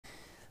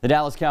The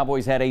Dallas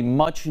Cowboys had a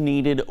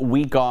much-needed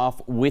week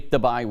off with the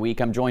bye week.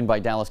 I'm joined by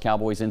Dallas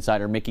Cowboys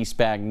insider Mickey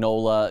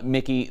Spagnola.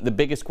 Mickey, the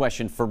biggest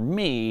question for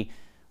me,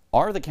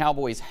 are the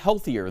Cowboys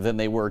healthier than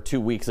they were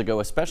 2 weeks ago,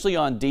 especially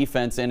on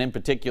defense, and in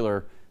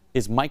particular,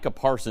 is Micah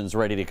Parsons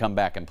ready to come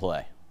back and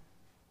play?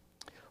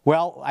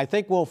 Well, I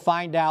think we'll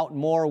find out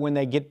more when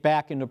they get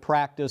back into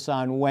practice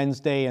on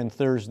Wednesday and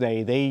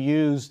Thursday. They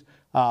used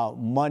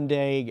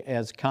Monday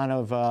as kind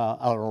of an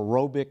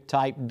aerobic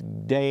type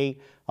day,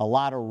 a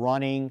lot of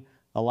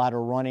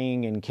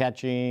running and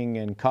catching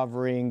and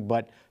covering,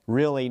 but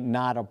really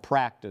not a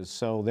practice.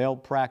 So they'll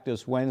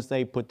practice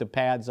Wednesday, put the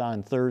pads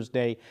on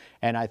Thursday,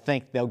 and I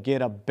think they'll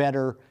get a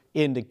better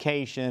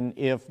indication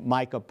if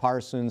Micah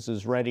Parsons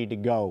is ready to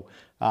go.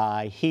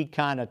 He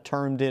kind of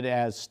termed it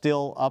as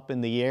still up in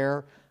the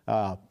air.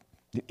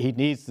 He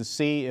needs to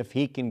see if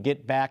he can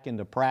get back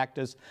into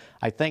practice.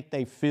 I think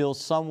they feel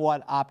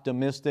somewhat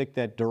optimistic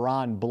that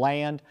Deron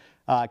Bland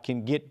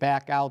can get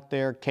back out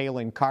there.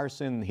 Kalen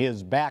Carson,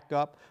 his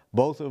backup,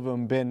 both of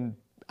them been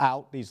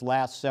out these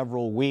last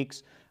several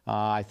weeks.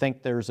 I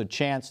think there's a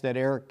chance that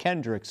Eric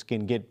Kendricks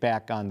can get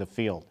back on the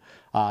field.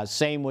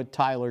 Same with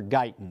Tyler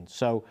Guyton.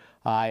 So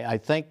I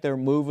think they're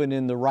moving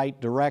in the right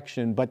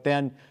direction, but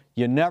then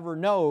you never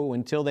know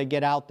until they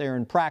get out there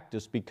and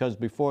practice, because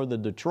before the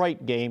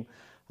Detroit game,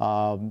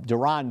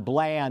 Deron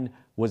Bland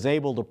was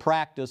able to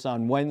practice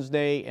on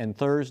Wednesday and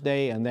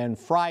Thursday, and then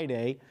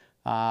Friday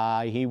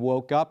he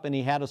woke up and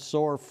he had a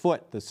sore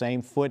foot, the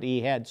same foot he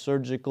had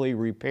surgically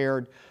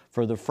repaired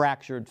for the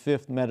fractured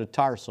fifth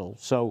metatarsal.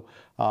 So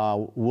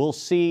we'll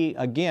see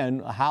again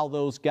how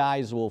those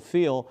guys will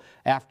feel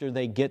after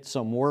they get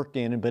some work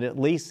in, but at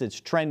least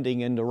it's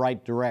trending in the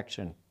right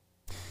direction.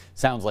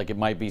 Sounds like it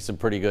might be some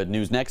pretty good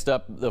news. Next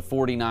up, the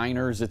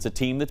 49ers. It's a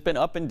team that's been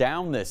up and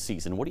down this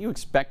season. What are you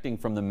expecting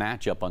from the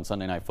matchup on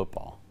Sunday Night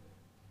Football?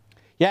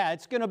 Yeah,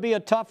 it's going to be a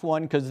tough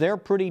one because they're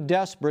pretty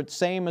desperate,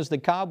 same as the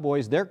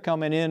Cowboys. They're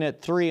coming in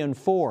at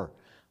 3-4,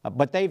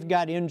 but they've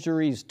got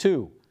injuries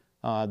too.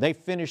 They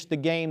finished the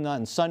game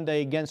on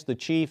Sunday against the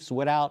Chiefs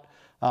without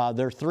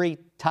their three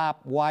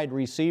top wide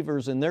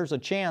receivers, and there's a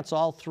chance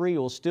all three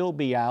will still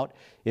be out.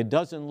 It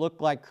doesn't look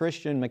like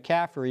Christian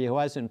McCaffrey, who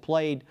hasn't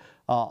played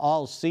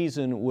all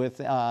season with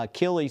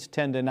Achilles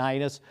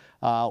tendonitis,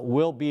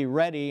 will be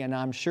ready, and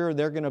I'm sure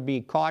they're going to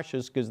be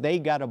cautious because they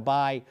got a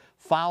bye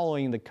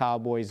following the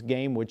Cowboys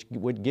game, which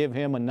would give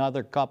him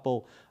another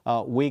couple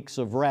weeks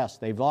of rest.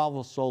 They've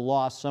also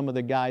lost some of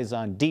the guys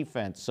on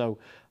defense, so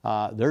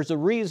there's a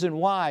reason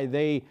why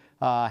they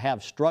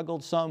have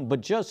struggled some,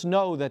 but just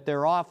know that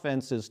their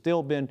offense has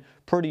still been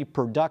pretty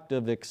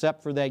productive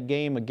except for that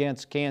game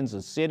against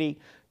Kansas City.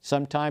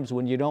 Sometimes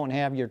when you don't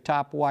have your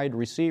top wide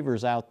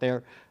receivers out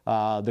there,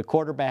 the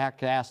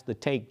quarterback has to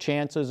take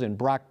chances, and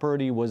Brock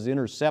Purdy was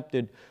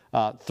intercepted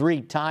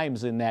 3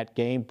 times in that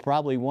game,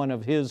 probably one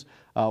of his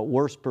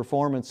worst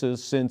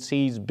performances since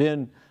he's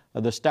been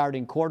the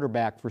starting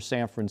quarterback for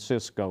San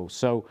Francisco.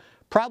 So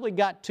probably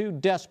got 2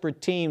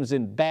 desperate teams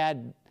and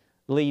badly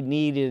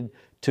needed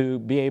to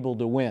be able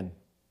to win.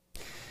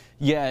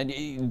 Yeah,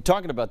 and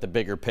talking about the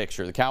bigger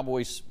picture, the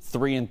Cowboys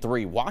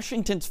 3-3.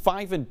 Washington's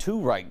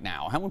 5-2 right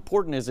now. How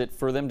important is it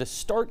for them to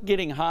start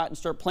getting hot and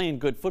start playing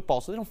good football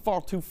so they don't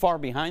fall too far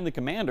behind the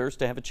Commanders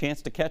to have a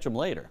chance to catch them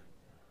later?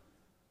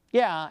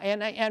 Yeah,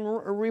 and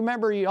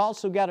remember, you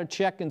also got to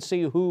check and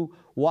see who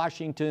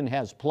Washington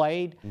has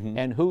played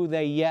and who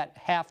they yet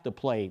have to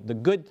play. The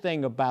good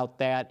thing about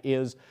that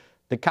is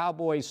the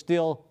Cowboys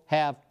still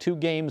have 2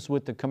 games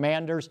with the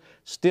Commanders,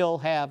 still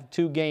have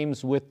 2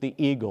 games with the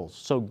Eagles.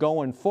 So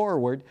going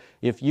forward,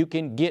 if you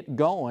can get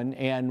going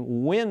and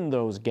win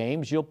those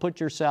games, you'll put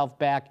yourself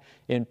back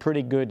in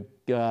pretty good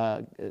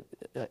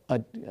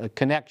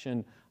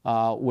connection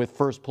with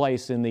first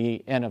place in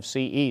the NFC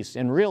East.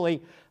 And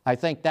really, I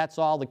think that's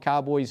all the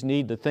Cowboys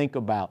need to think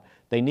about.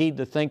 They need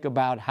to think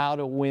about how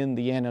to win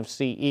the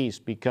NFC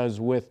East, because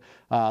with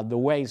the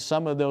way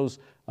some of those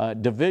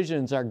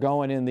divisions are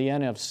going in the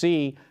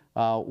NFC,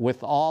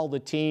 with all the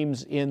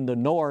teams in the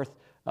North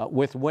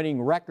with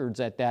winning records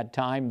at that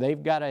time,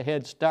 they've got a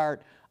head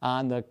start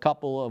on the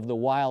couple of the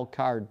wild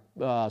card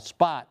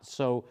spots.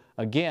 So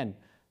again,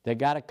 they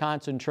got to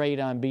concentrate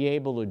on being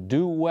able to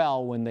do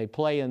well when they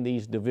play in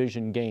these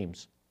division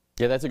games.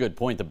 Yeah, that's a good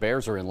point. The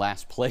Bears are in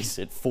last place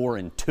at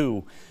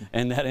 4-2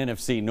 in that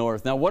NFC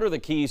North. Now, what are the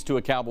keys to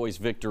a Cowboys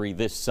victory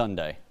this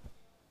Sunday?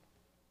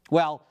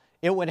 Well,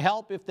 it would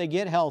help if they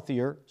get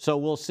healthier, so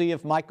we'll see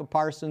if Micah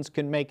Parsons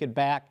can make it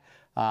back.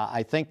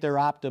 I think they're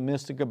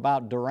optimistic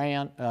about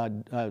Deron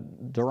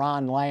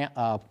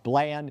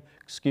Bland,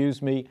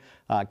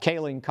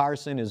 Kalen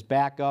Carson is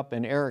back up,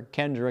 and Eric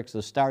Kendricks,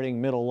 the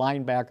starting middle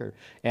linebacker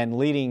and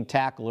leading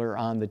tackler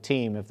on the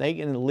team. If they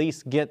can at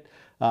least get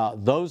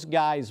those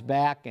guys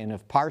back, and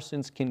if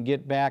Parsons can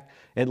get back,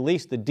 at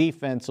least the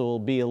defense will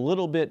be a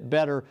little bit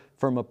better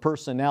from a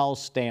personnel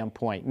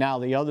standpoint. Now,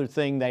 the other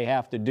thing they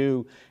have to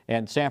do,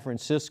 and San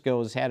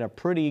Francisco has had a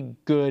pretty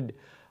good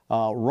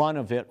run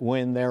of it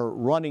when they're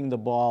running the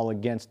ball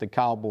against the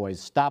Cowboys.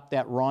 Stop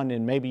that run,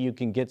 and maybe you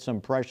can get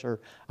some pressure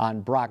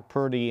on Brock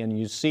Purdy, and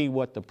you see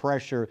what the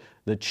pressure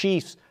the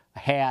Chiefs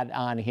had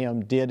on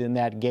him did in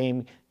that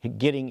game,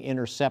 getting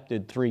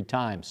intercepted 3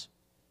 times.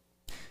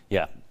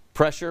 Yeah,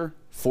 pressure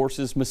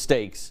forces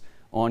mistakes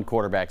on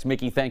quarterbacks.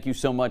 Mickey, thank you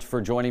so much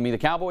for joining me. The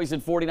Cowboys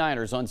and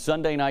 49ers on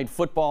Sunday Night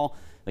Football.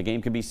 The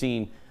game can be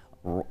seen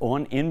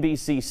on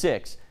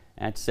NBC6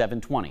 at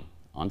 7:20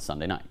 on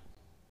Sunday night.